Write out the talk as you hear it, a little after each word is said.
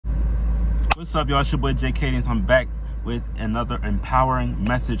What's up, y'all? It's your boy J Cadence. I'm back with another empowering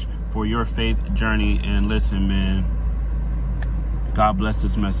message for your faith journey. And listen, man, God bless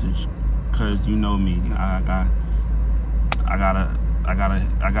this message, cause you know me. I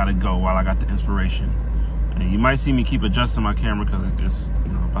gotta go while I got the inspiration. And you might see me keep adjusting my camera because it's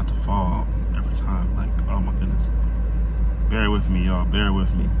about to fall every time. Like, oh my goodness. Bear with me, y'all. Bear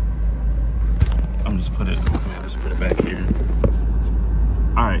with me. I'll just put it back here.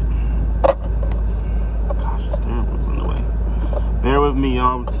 All right. Gosh, the steering wheel's in the way. Bear with me,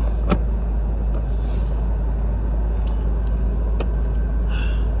 y'all. Let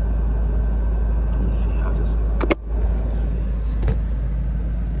me see how this.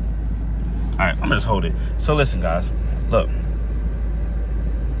 All right, I'm gonna just hold it. So listen, guys. Look,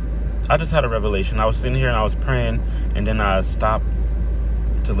 I just had a revelation. I was sitting here and I was praying, and then I stopped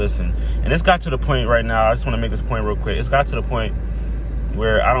to listen. And it's got to the point right now. I just want to make this point real quick. It's got to the point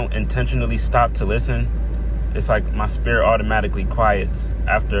where I don't intentionally stop to listen. It's like my spirit automatically quiets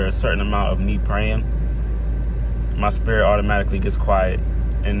after a certain amount of me praying. My spirit automatically gets quiet,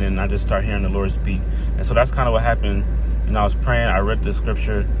 and then I just start hearing the Lord speak. And so that's kind of what happened. I was praying. I read the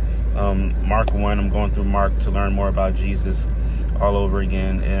scripture, Mark 1. I'm going through Mark to learn more about Jesus all over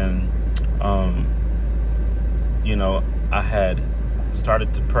again. And I had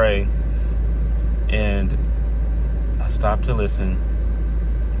started to pray, and I stopped to listen.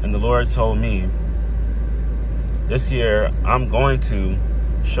 And the Lord told me, this year, I'm going to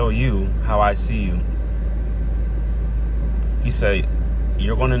show you how I see you. He said,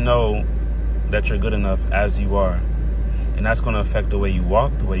 you're going to know that you're good enough as you are. And that's going to affect the way you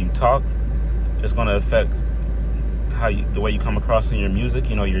walk, the way you talk. It's going to affect the way you come across in your music,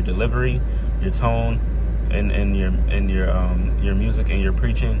 your delivery, your tone, and your music and your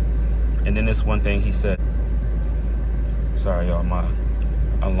preaching. And then this one thing he said. Sorry, y'all, my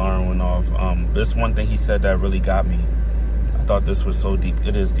alarm went off. This one thing he said that really got me. I thought this was so deep.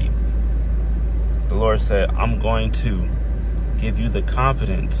 It is deep. The Lord said, I'm going to give you the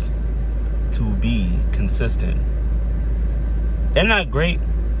confidence to be consistent. Isn't that great?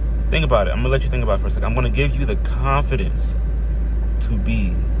 Think about it. I'm gonna let you think about it for a second. I'm gonna give you the confidence to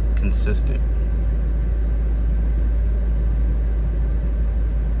be consistent.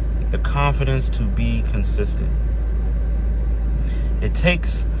 The confidence to be consistent. It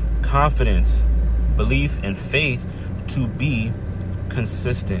takes confidence, belief, and faith to be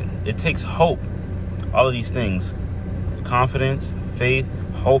consistent. It takes hope. All of these things, confidence, faith,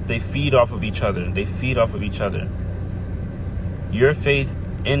 hope, they feed off of each other. They feed off of each other. Your faith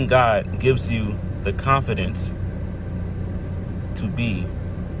in God gives you the confidence to be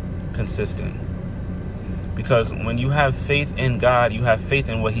consistent. Because when you have faith in God, you have faith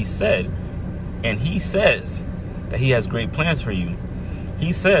in what he said. And he says that he has great plans for you.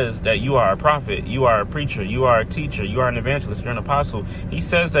 He says that you are a prophet, you are a preacher, you are a teacher, you are an evangelist, you're an apostle. He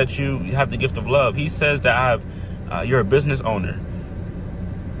says that you have the gift of love. He says that you're a business owner.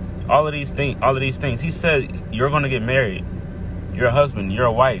 All of these things. He said you're going to get married. You're a husband, you're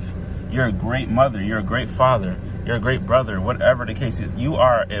a wife, you're a great mother, you're a great father, you're a great brother, whatever the case is. You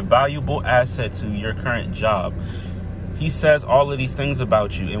are a valuable asset to your current job. He says all of these things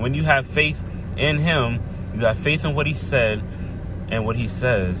about you. And when you have faith in him, you have faith in what he said, and what he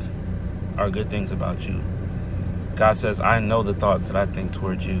says are good things about you. God says, I know the thoughts that I think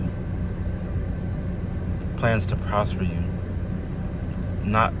towards you. Plans to prosper you,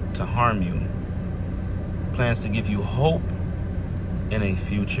 not to harm you. Plans to give you hope in a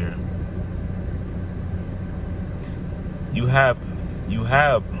future. You have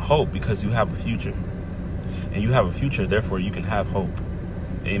hope because you have a future. And you have a future, therefore you can have hope.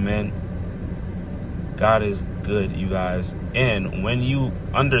 Amen. God is good, you guys. And when you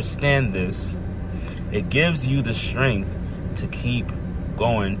understand this, it gives you the strength to keep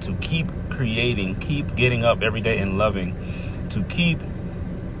going, to keep creating, keep getting up every day and loving, to keep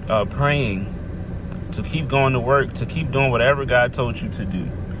praying, to keep going to work, to keep doing whatever God told you to do,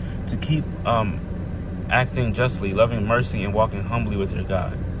 to keep acting justly, loving mercy, and walking humbly with your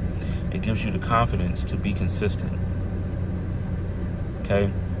God. It gives you the confidence to be consistent.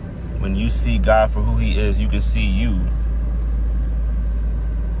 Okay? When you see God for who he is, you can see you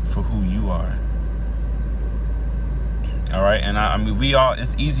for who you are. All right? And I mean,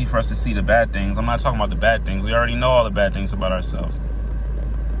 it's easy for us to see the bad things. I'm not talking about the bad things. We already know all the bad things about ourselves.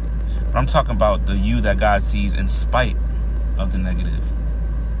 But I'm talking about the you that God sees in spite of the negative.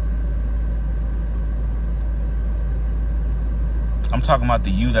 I'm talking about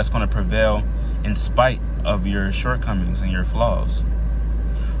the you that's going to prevail in spite of your shortcomings and your flaws.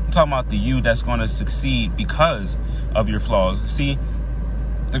 I'm talking about the you that's going to succeed because of your flaws. See,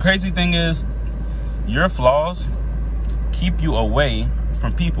 The crazy thing is, your flaws keep you away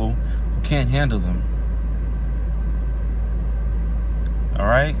from people who can't handle them. All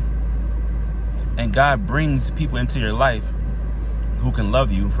right? And God brings people into your life who can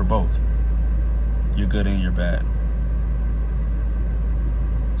love you for both your good and your bad.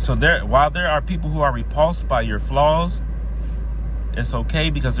 So while there are people who are repulsed by your flaws, it's okay,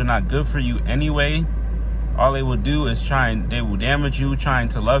 because they're not good for you anyway. All they will do is they will damage you, trying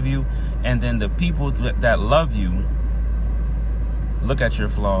to love you. And then the people that love you look at your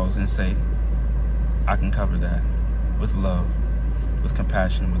flaws and say, I can cover that with love, with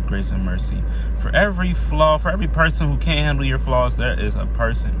compassion, with grace and mercy. For every flaw, for every person who can't handle your flaws, there is a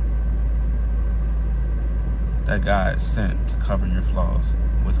person that God sent to cover your flaws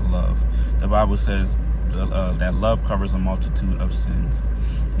with love. The Bible says that love covers a multitude of sins.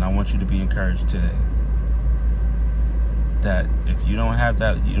 And I want you to be encouraged today that if you don't have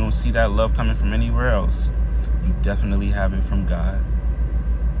that, you don't see that love coming from anywhere else, you definitely have it from God.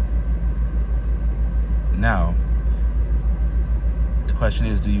 Now, the question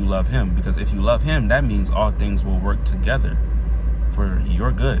is, do you love him? Because if you love him, that means all things will work together for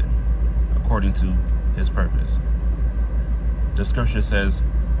your good, according to his purpose. The scripture says,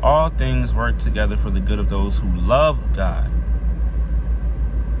 all things work together for the good of those who love God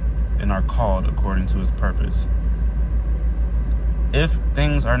and are called according to his purpose. If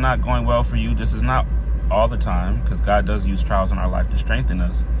things are not going well for you, this is not all the time, because God does use trials in our life to strengthen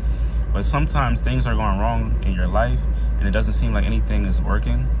us. But sometimes things are going wrong in your life and it doesn't seem like anything is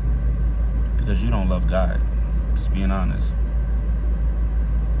working because you don't love God. Just being honest.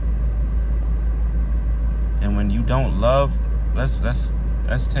 And when you don't love, let's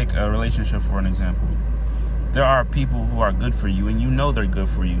take a relationship for an example. There are people who are good for you and you know they're good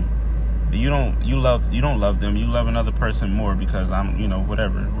for you. You don't love them. You love another person more because for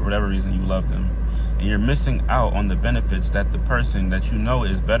whatever reason you love them. And you're missing out on the benefits that the person that you know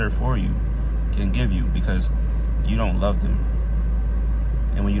is better for you can give you because you don't love them.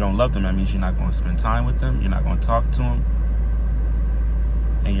 And when you don't love them, that means you're not going to spend time with them. You're not going to talk to them.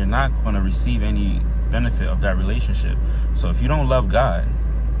 And you're not going to receive any benefit of that relationship. So if you don't love God,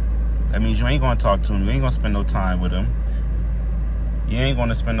 that means you ain't going to talk to him. You ain't going to spend no time with him. You ain't going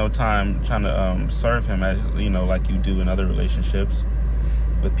to spend no time trying to serve him as like you do in other relationships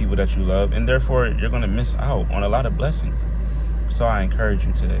with people that you love, and therefore you're going to miss out on a lot of blessings. So I encourage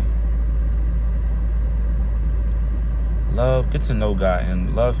you today, get to know God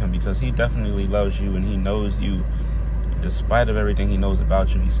and love him, because he definitely loves you and he knows you. Despite of everything he knows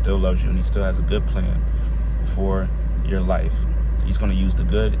about you, he still loves you and he still has a good plan for your life. He's going to use the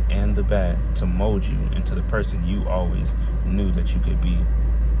good and the bad to mold you into the person you always knew that you could be,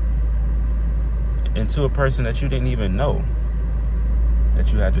 into a person that you didn't even know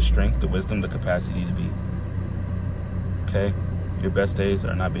that you had the strength, the wisdom, the capacity to be. Okay? Your best days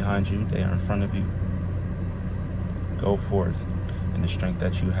are not behind you. They are in front of you. Go forth in the strength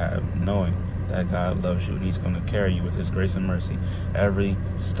that you have, knowing that God loves you and he's going to carry you with his grace and mercy every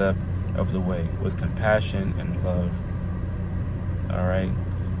step of the way with compassion and love. All right?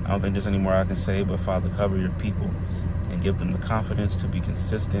 I don't think there's any more I can say, but Father, cover your people and give them the confidence to be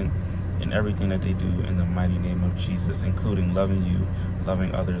consistent in everything that they do in the mighty name of Jesus, including loving you,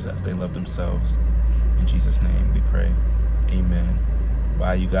 loving others as they love themselves. In Jesus' name we pray. Amen.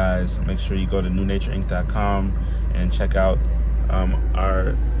 Bye, you guys. Make sure you go to newnatureinc.com and check out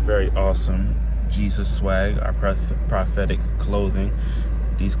our very awesome Jesus swag, our prophetic clothing.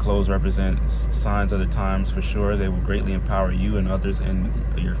 These clothes represent signs of the times for sure. They will greatly empower you and others in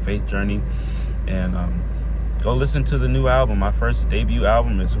your faith journey. And go listen to the new album. My first debut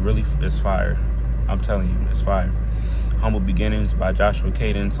album is fire. I'm telling you, it's fire. Humble Beginnings by Joshua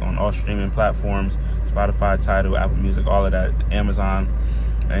Cadence on all streaming platforms, Spotify, Tidal, Apple Music, all of that, Amazon.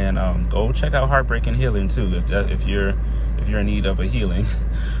 And go check out Heartbreak and Healing too, if you're in need of a healing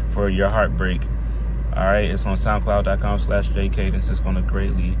for your heartbreak. All right, it's on SoundCloud.com/jcadence. It's going to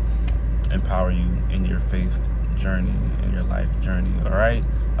greatly empower you in your faith journey, in your life journey. All right,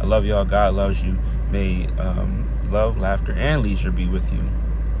 I love y'all. God loves you. May love, laughter, and leisure be with you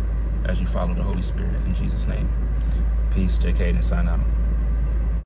as you follow the Holy Spirit. In Jesus' name, peace. J. Cadence, sign out.